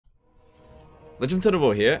Legend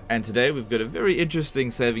War here, and today we've got a very interesting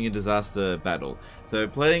saving and disaster battle. So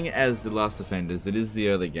playing as the last defenders, it is the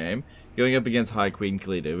early game, going up against High Queen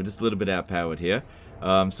Kalita. We're just a little bit outpowered here.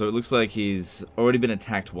 So it looks like he's already been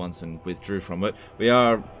attacked once and withdrew from it. We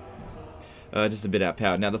are just a bit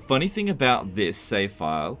outpowered. Now the funny thing about this save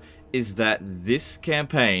file is that this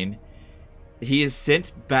campaign, he has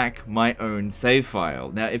sent back my own save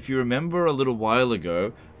file. Now if you remember a little while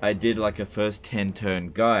ago, I did like a first 10 turn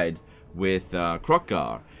guide with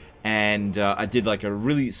Krokgar, and I did like a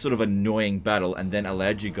really sort of annoying battle and then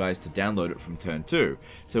allowed you guys to download it from turn 2.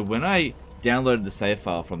 So when I downloaded the save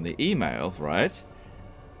file from the email, right,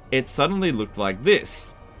 it suddenly looked like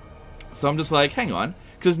this. So I'm just like, hang on,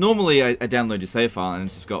 because normally I download your save file and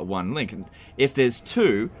it's just got one link, and if there's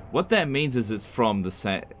two, what that means is it's from the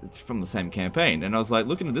same campaign. And I was like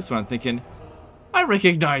looking at this one thinking, I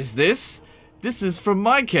recognize this. This is from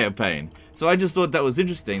my campaign. So I just thought that was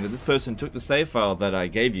interesting that this person took the save file that I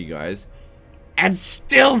gave you guys and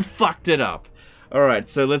still fucked it up. Alright,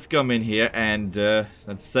 so let's come in here and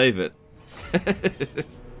let's save it.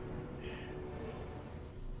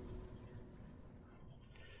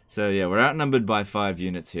 So yeah, we're outnumbered by 5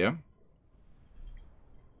 units here.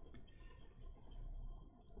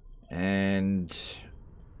 And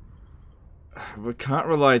we can't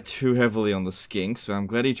rely too heavily on the skink, so I'm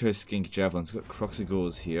glad he chose skink javelins. Got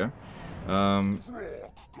Croxigors here. Problem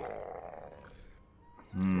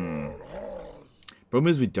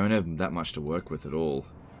is we don't have that much to work with at all.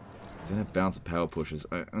 Don't have bounce of power pushes.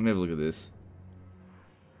 Let me have a look at this.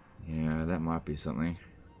 Yeah, that might be something.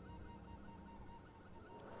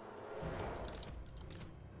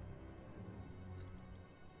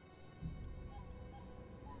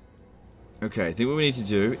 Okay, I think what we need to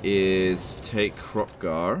do is take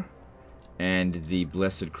Krokgar and the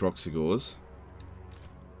Blessed Croxigors.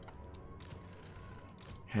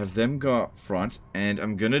 Have them go up front, and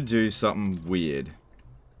I'm gonna do something weird.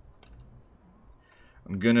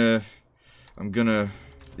 Yeah,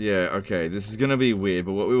 okay, this is gonna be weird,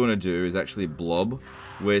 but what we want to do is actually blob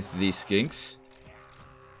with the skinks.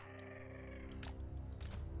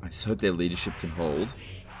 I just hope their leadership can hold.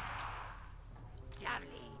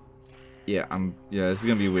 Yeah, this is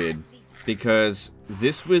gonna be weird because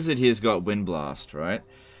this wizard here's got Wind Blast, right?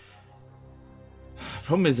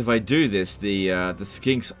 Problem is, if I do this, the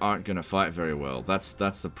skinks aren't gonna fight very well. That's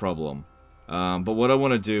the problem. But what I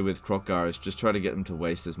want to do with Krokgar is just try to get them to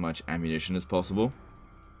waste as much ammunition as possible,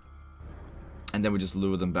 and then we just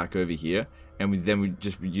lure them back over here, and then we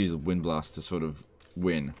just use a Wind Blast to sort of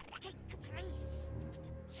win.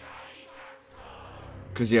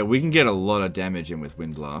 Because, yeah, we can get a lot of damage in with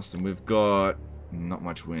Wind Blast, and we've got not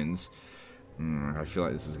much winds. I feel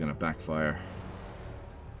like this is going to backfire.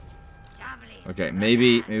 Okay,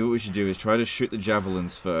 maybe what we should do is try to shoot the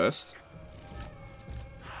javelins first.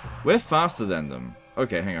 We're faster than them.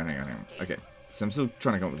 Okay, hang on. Okay, so I'm still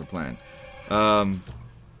trying to come up with a plan.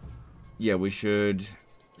 Yeah, we should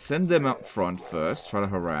send them up front first, try to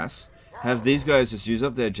harass. Have these guys just use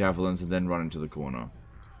up their javelins and then run into the corner.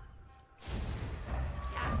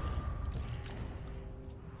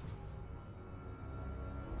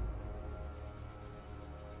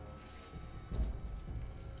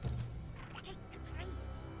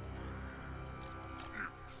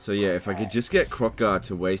 So yeah, if I could just get Krokgar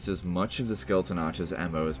to waste as much of the Skeleton Archer's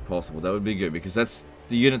ammo as possible, that would be good, because that's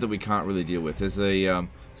the unit that we can't really deal with. There's a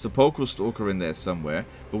Sepulchral Stalker in there somewhere,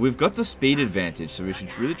 but we've got the speed advantage, so we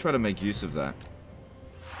should really try to make use of that.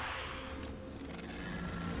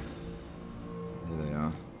 There they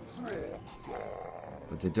are.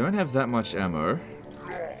 But they don't have that much ammo.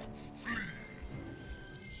 Let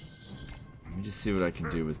me just see what I can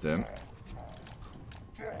do with them.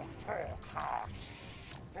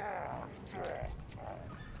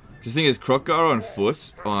 Because the thing is, Krokgar on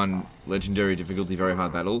foot, on legendary difficulty, very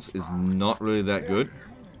hard battles, is not really that good.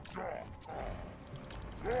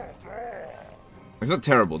 It's not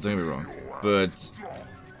terrible, don't get me wrong, but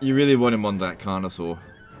you really want him on that Carnosaur.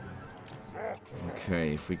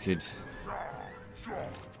 Okay, if we could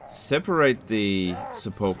separate the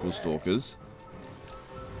Sepulchral Stalkers.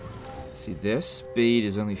 See, their speed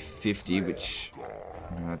is only 50, which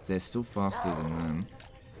they're still faster than them.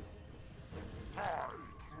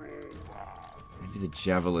 Maybe the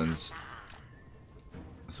javelins.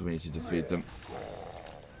 So we need to defeat them.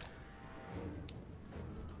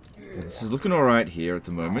 Yeah, this is looking alright here at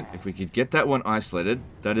the moment. If we could get that one isolated,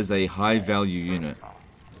 that is a high value unit.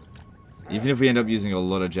 Even if we end up using a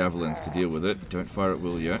lot of javelins to deal with it, don't fire at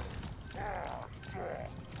will yet. I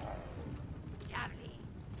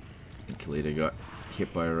think Kalita got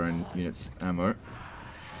hit by her own unit's ammo.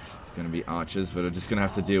 It's going to be archers, but I'm just going to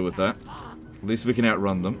have to deal with that. At least we can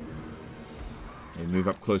outrun them. And move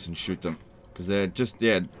up close and shoot them. Because they're just,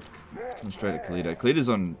 yeah, coming straight at Kalita. Kalita's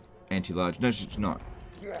on anti-large. No, she's not.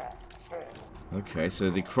 Okay, so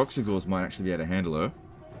the Croxigors might actually be able to handle her.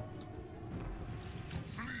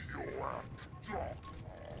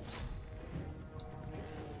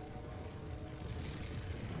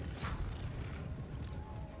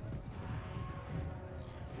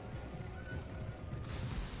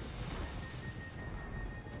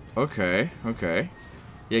 Okay, okay.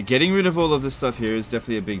 Yeah, getting rid of all of this stuff here is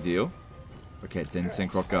definitely a big deal. Okay, then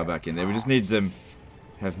send Krokgar back in there. We just need them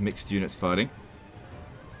have mixed units fighting.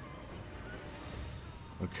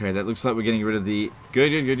 Okay, that looks like we're getting rid of the...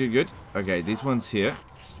 Good. Okay, these ones here.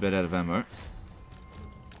 Just about out of ammo.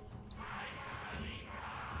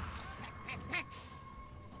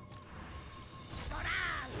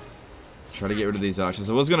 Try to get rid of these archers.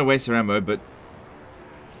 I was going to waste their ammo, but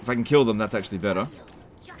if I can kill them, that's actually better.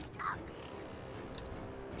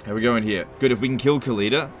 How are we going here? Good, if we can kill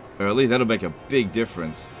Kalita early, that'll make a big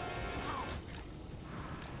difference.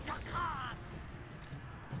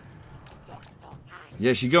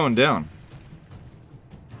 Yeah, she's going down.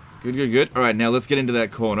 Good. Alright, now let's get into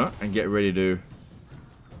that corner and get ready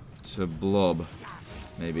to blob.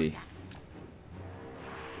 Maybe.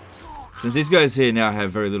 Since these guys here now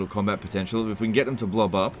have very little combat potential, if we can get them to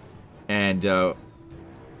blob up and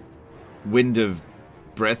Wind of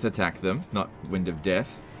Breath attack them, not Wind of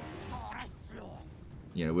Death.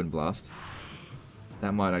 You know, Wind Blast.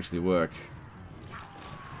 That might actually work.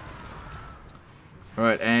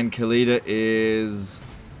 Alright, and Kalita is...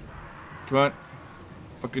 Come on.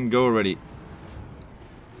 Fucking go already.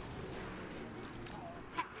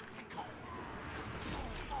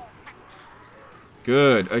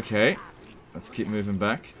 Good, okay. Let's keep moving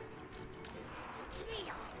back.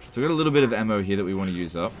 Still got a little bit of ammo here that we want to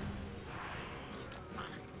use up.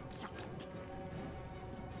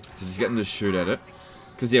 So just get them to shoot at it.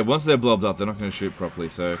 Because, yeah, once they're blobbed up, they're not going to shoot properly,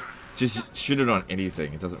 so just shoot it on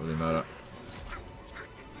anything. It doesn't really matter.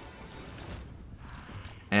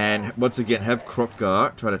 And, once again, have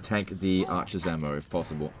Krokgar try to tank the archer's ammo, if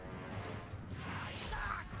possible.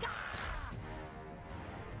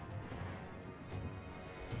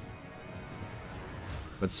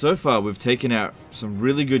 But so far, we've taken out some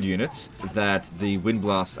really good units that the Wind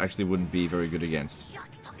Blast actually wouldn't be very good against.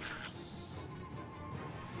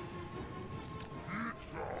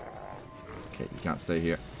 Okay, you can't stay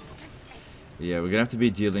here. But yeah, we're going to have to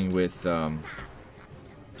be dealing with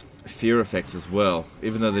fear effects as well,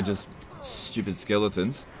 even though they're just stupid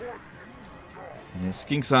skeletons. Yeah,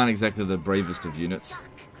 skinks aren't exactly the bravest of units.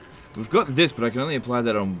 We've got this, but I can only apply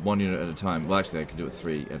that on one unit at a time. Well, actually, I can do it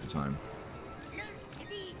 3 at a time.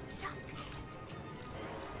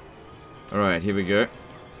 Alright, here we go.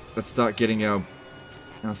 Let's start getting our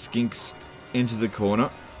skinks into the corner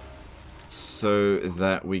so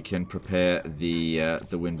that we can prepare the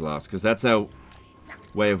Wind Blast, because that's our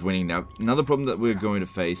way of winning now. Another problem that we're going to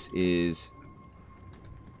face is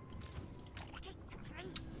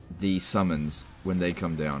the summons when they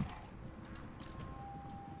come down.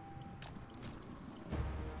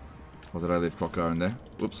 Or did I leave Krokgar in there?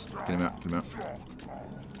 Whoops, get him out, get him out.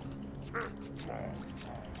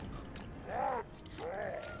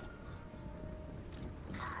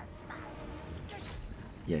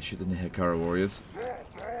 Yeah, shoot the Nehekara warriors.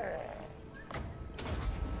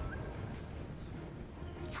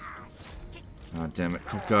 Oh, damn it.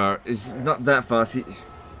 Krokgar is not that fast.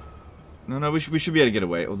 No, we should be able to get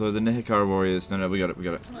away. Although the Nehekara warriors... No, we got it.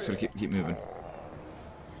 Just gotta keep moving.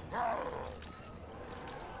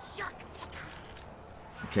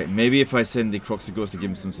 Okay, maybe if I send the Croxigors to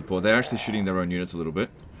give them some support. They're actually shooting their own units a little bit.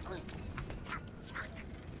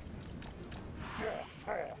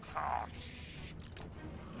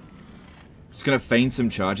 Just gonna feign some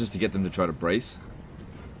charges to get them to try to brace.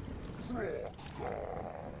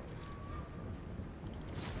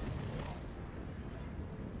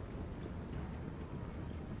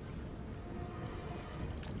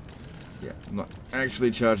 Yeah, I'm not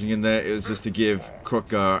actually charging in there. It was just to give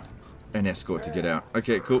Krokgar an escort to get out.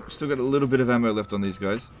 Okay, cool. Still got a little bit of ammo left on these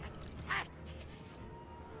guys.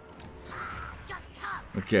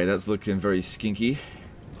 Okay, that's looking very skinky.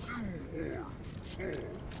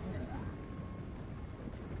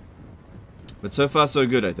 But so far, so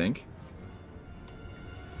good, I think.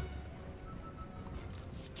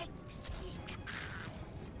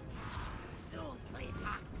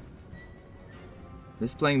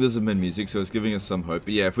 It's playing Lizardman music, so it's giving us some hope.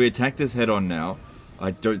 But yeah, if we attack this head on now,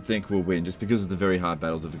 I don't think we'll win, just because of the very hard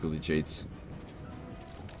battle difficulty cheats.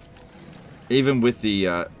 Even with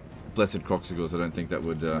the Blessed Croxigors, I don't think that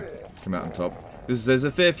would come out on top. Because there's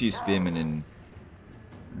a fair few spearmen in...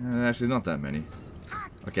 actually, not that many.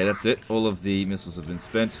 Okay, that's it. All of the missiles have been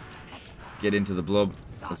spent. Get into the blob.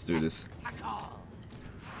 Let's do this.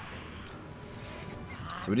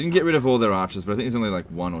 So we didn't get rid of all their archers, but I think there's only like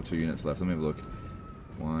 1 or 2 units left. Let me have a look.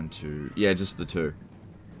 1, 2... yeah, just the 2.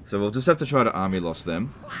 So we'll just have to try to army loss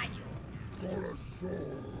them.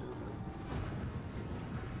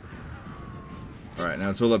 Alright, now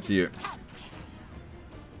it's all up to you.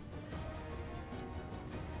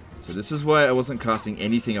 So this is why I wasn't casting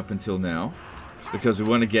anything up until now. Because we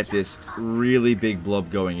want to get this really big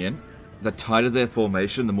blob going in. The tighter their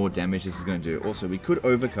formation, the more damage this is going to do. Also, we could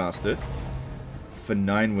overcast it for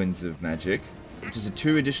 9 winds of magic. So just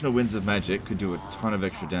 2 additional winds of magic could do a ton of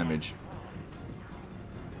extra damage.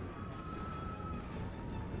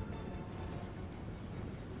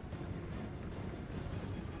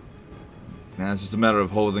 Now it's just a matter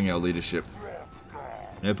of holding our leadership.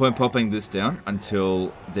 No point popping this down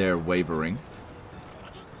until they're wavering.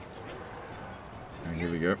 Alright,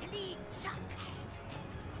 here we go.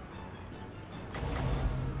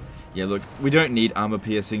 Yeah, look, we don't need armor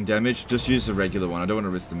piercing damage. Just use the regular one. I don't want to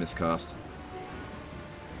risk the miscast.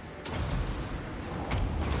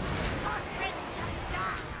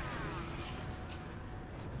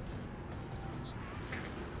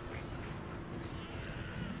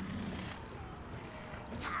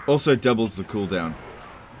 Also doubles the cooldown.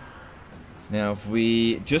 Now, if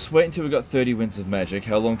we just wait until we got 30 winds of magic,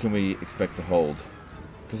 how long can we expect to hold?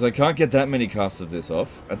 Because I can't get that many casts of this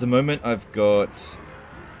off. At the moment, I've got...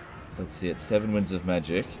 let's see, it's 7 winds of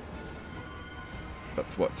magic. Got,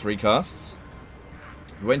 what, 3 casts?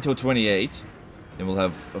 If we wait until 28, then we'll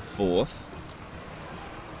have a 4th.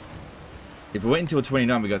 If we wait until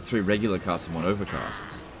 29, we got 3 regular casts and 1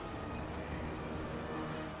 overcasts.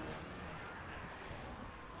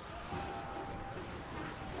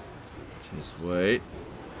 Just wait.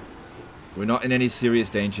 We're not in any serious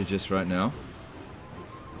danger just right now.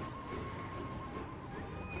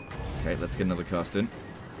 Okay, let's get another cast in.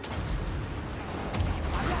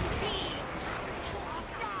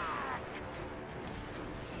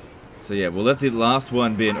 So yeah, we'll let the last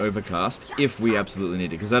one be an overcast if we absolutely need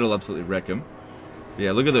it, because that'll absolutely wreck him. But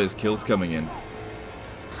yeah, look at those kills coming in.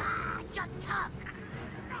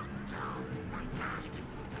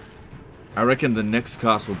 I reckon the next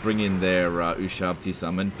cast will bring in their Ushabti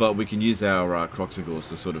summon, but we can use our Croxigors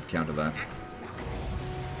to sort of counter that.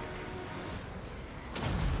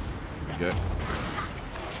 There we go.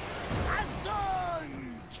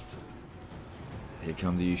 Here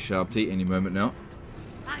come the Ushabti any moment now.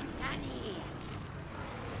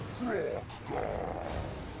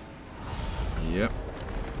 Yep.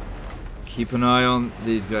 Keep an eye on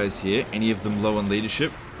these guys here. Any of them low on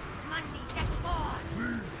leadership?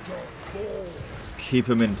 Keep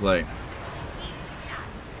him in play.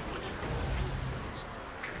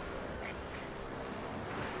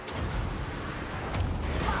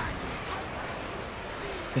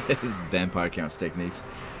 His vampire counts techniques.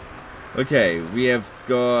 Okay, we have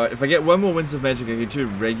got... if I get 1 more Winds of Magic, I can do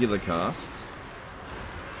regular casts.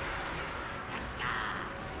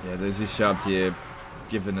 Yeah, there's this Sharp here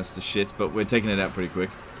giving us the shits, but we're taking it out pretty quick.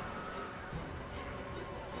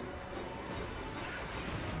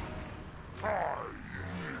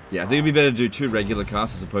 Yeah, I think it'd be better to do 2 regular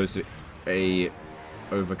casts as opposed to a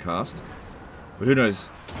overcast. But who knows?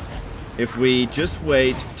 If we just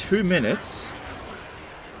wait 2 minutes,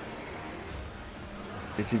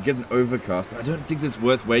 we could get an overcast, but I don't think it's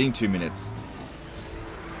worth waiting 2 minutes.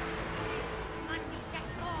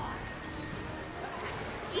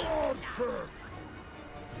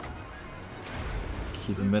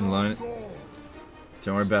 Keep him in line.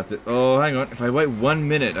 Don't worry about that. Oh, hang on. If I wait 1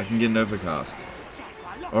 minute, I can get an overcast.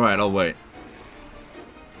 Alright, I'll wait.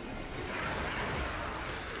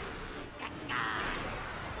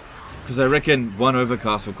 Because I reckon 1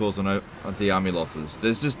 overcast will cause the army losses.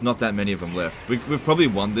 There's just not that many of them left. We've probably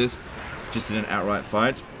won this just in an outright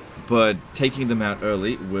fight, but taking them out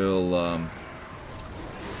early will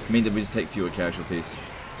mean that we just take fewer casualties.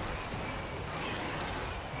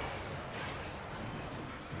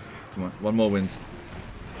 Come on, 1 more wins.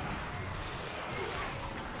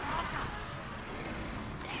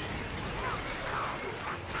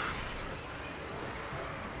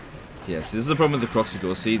 Yes, this is the problem with the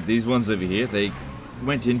Croxigor. See, these ones over here, they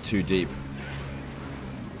went in too deep.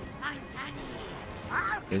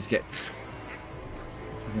 They just get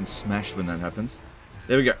fucking smashed when that happens.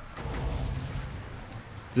 There we go.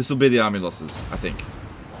 This will be the army losses, I think.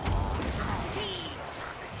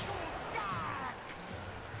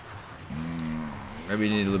 Maybe we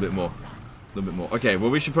need a little bit more. A little bit more. Okay, well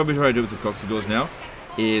we should probably try to do it with the Croxigors now.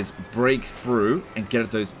 is break through and get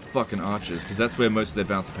at those fucking archers, because that's where most of their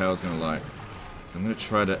bounce of power is going to lie. So I'm going to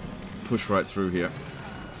try to push right through here.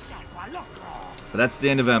 But that's the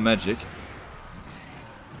end of our magic.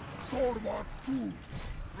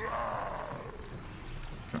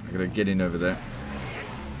 I gotta get in over there.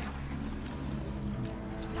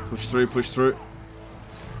 Push through, push through.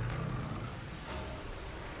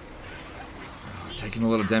 Taking a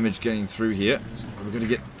lot of damage getting through here. We're gonna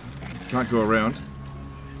get... Can't go around.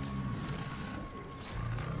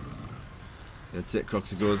 That's it,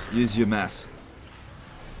 Croxigores. Use your mass.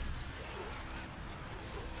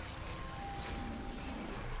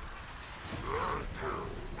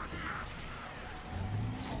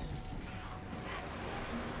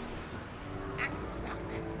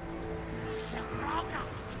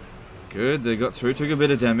 Good, they got through. Took a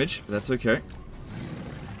bit of damage, but that's okay.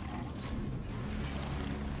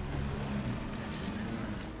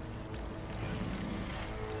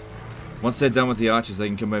 Once they're done with the archers, they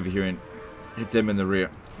can come over here and hit them in the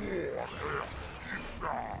rear.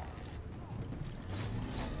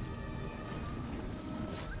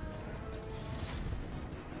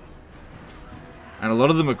 And a lot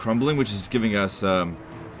of them are crumbling, which is giving us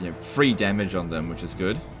free damage on them, which is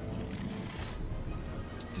good.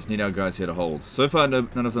 Just need our guys here to hold. So far,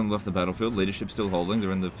 none of them left the battlefield. Leadership's still holding.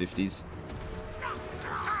 They're in the 50s.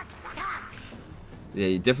 Yeah,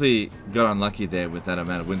 you definitely got unlucky there with that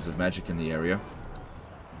amount of winds of magic in the area.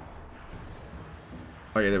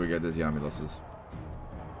 Okay, there we go. There's the army losses.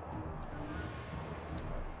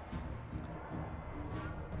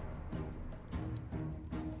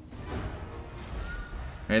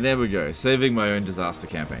 And there we go. Saving my own disaster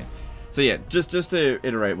campaign. So yeah, just to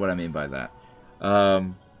iterate what I mean by that.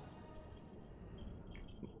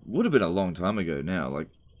 Would have been a long time ago now, like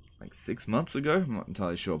 6 months ago? I'm not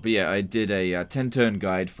entirely sure. But yeah, I did a 10-turn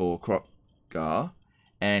guide for Krogar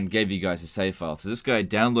and gave you guys a save file. So this guy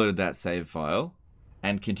downloaded that save file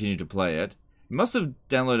and continued to play it. He must have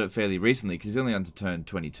downloaded it fairly recently because he's only on to turn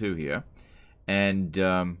 22 here. And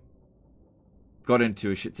got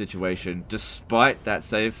into a shit situation despite that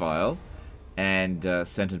save file and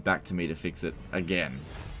sent it back to me to fix it again.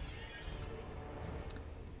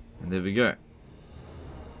 And there we go.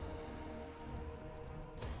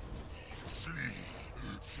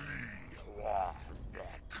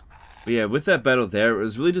 But yeah, with that battle there, it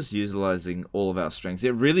was really just utilizing all of our strengths.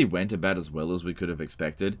 It really went about as well as we could have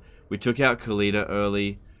expected. We took out Khalida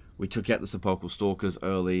early. We took out the Sepulchral Stalkers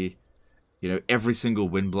early. You know, every single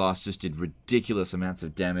wind blast just did ridiculous amounts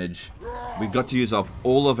of damage. We got to use up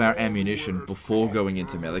all of our ammunition before going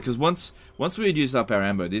into melee. Because once we had used up our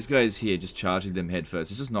ammo, these guys here just charging them headfirst,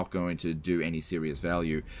 it's just not going to do any serious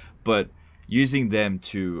value. But using them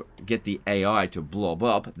to get the AI to blob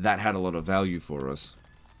up, that had a lot of value for us.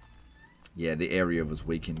 Yeah, the area was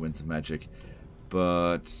weak in Winds of Magic.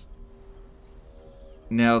 But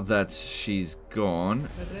now that she's gone,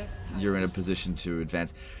 you're in a position to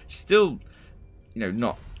advance. She's still, you know,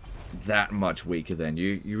 not that much weaker than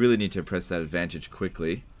you. You really need to press that advantage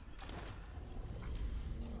quickly.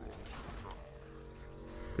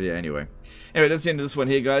 But yeah, anyway, that's the end of this one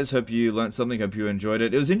here, guys. Hope you learned something. Hope you enjoyed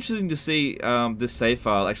it. It was interesting to see this save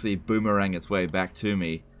file actually boomerang its way back to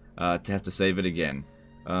me to have to save it again.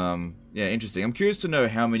 Yeah, interesting. I'm curious to know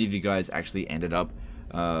how many of you guys actually ended up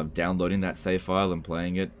downloading that save file and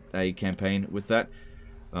playing it, a campaign with that.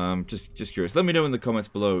 Just curious. Let me know in the comments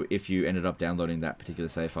below if you ended up downloading that particular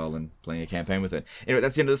save file and playing a campaign with it. Anyway,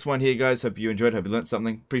 that's the end of this one here, guys. Hope you enjoyed. Hope you learned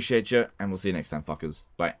something. Appreciate you, and we'll see you next time, fuckers.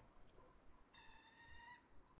 Bye.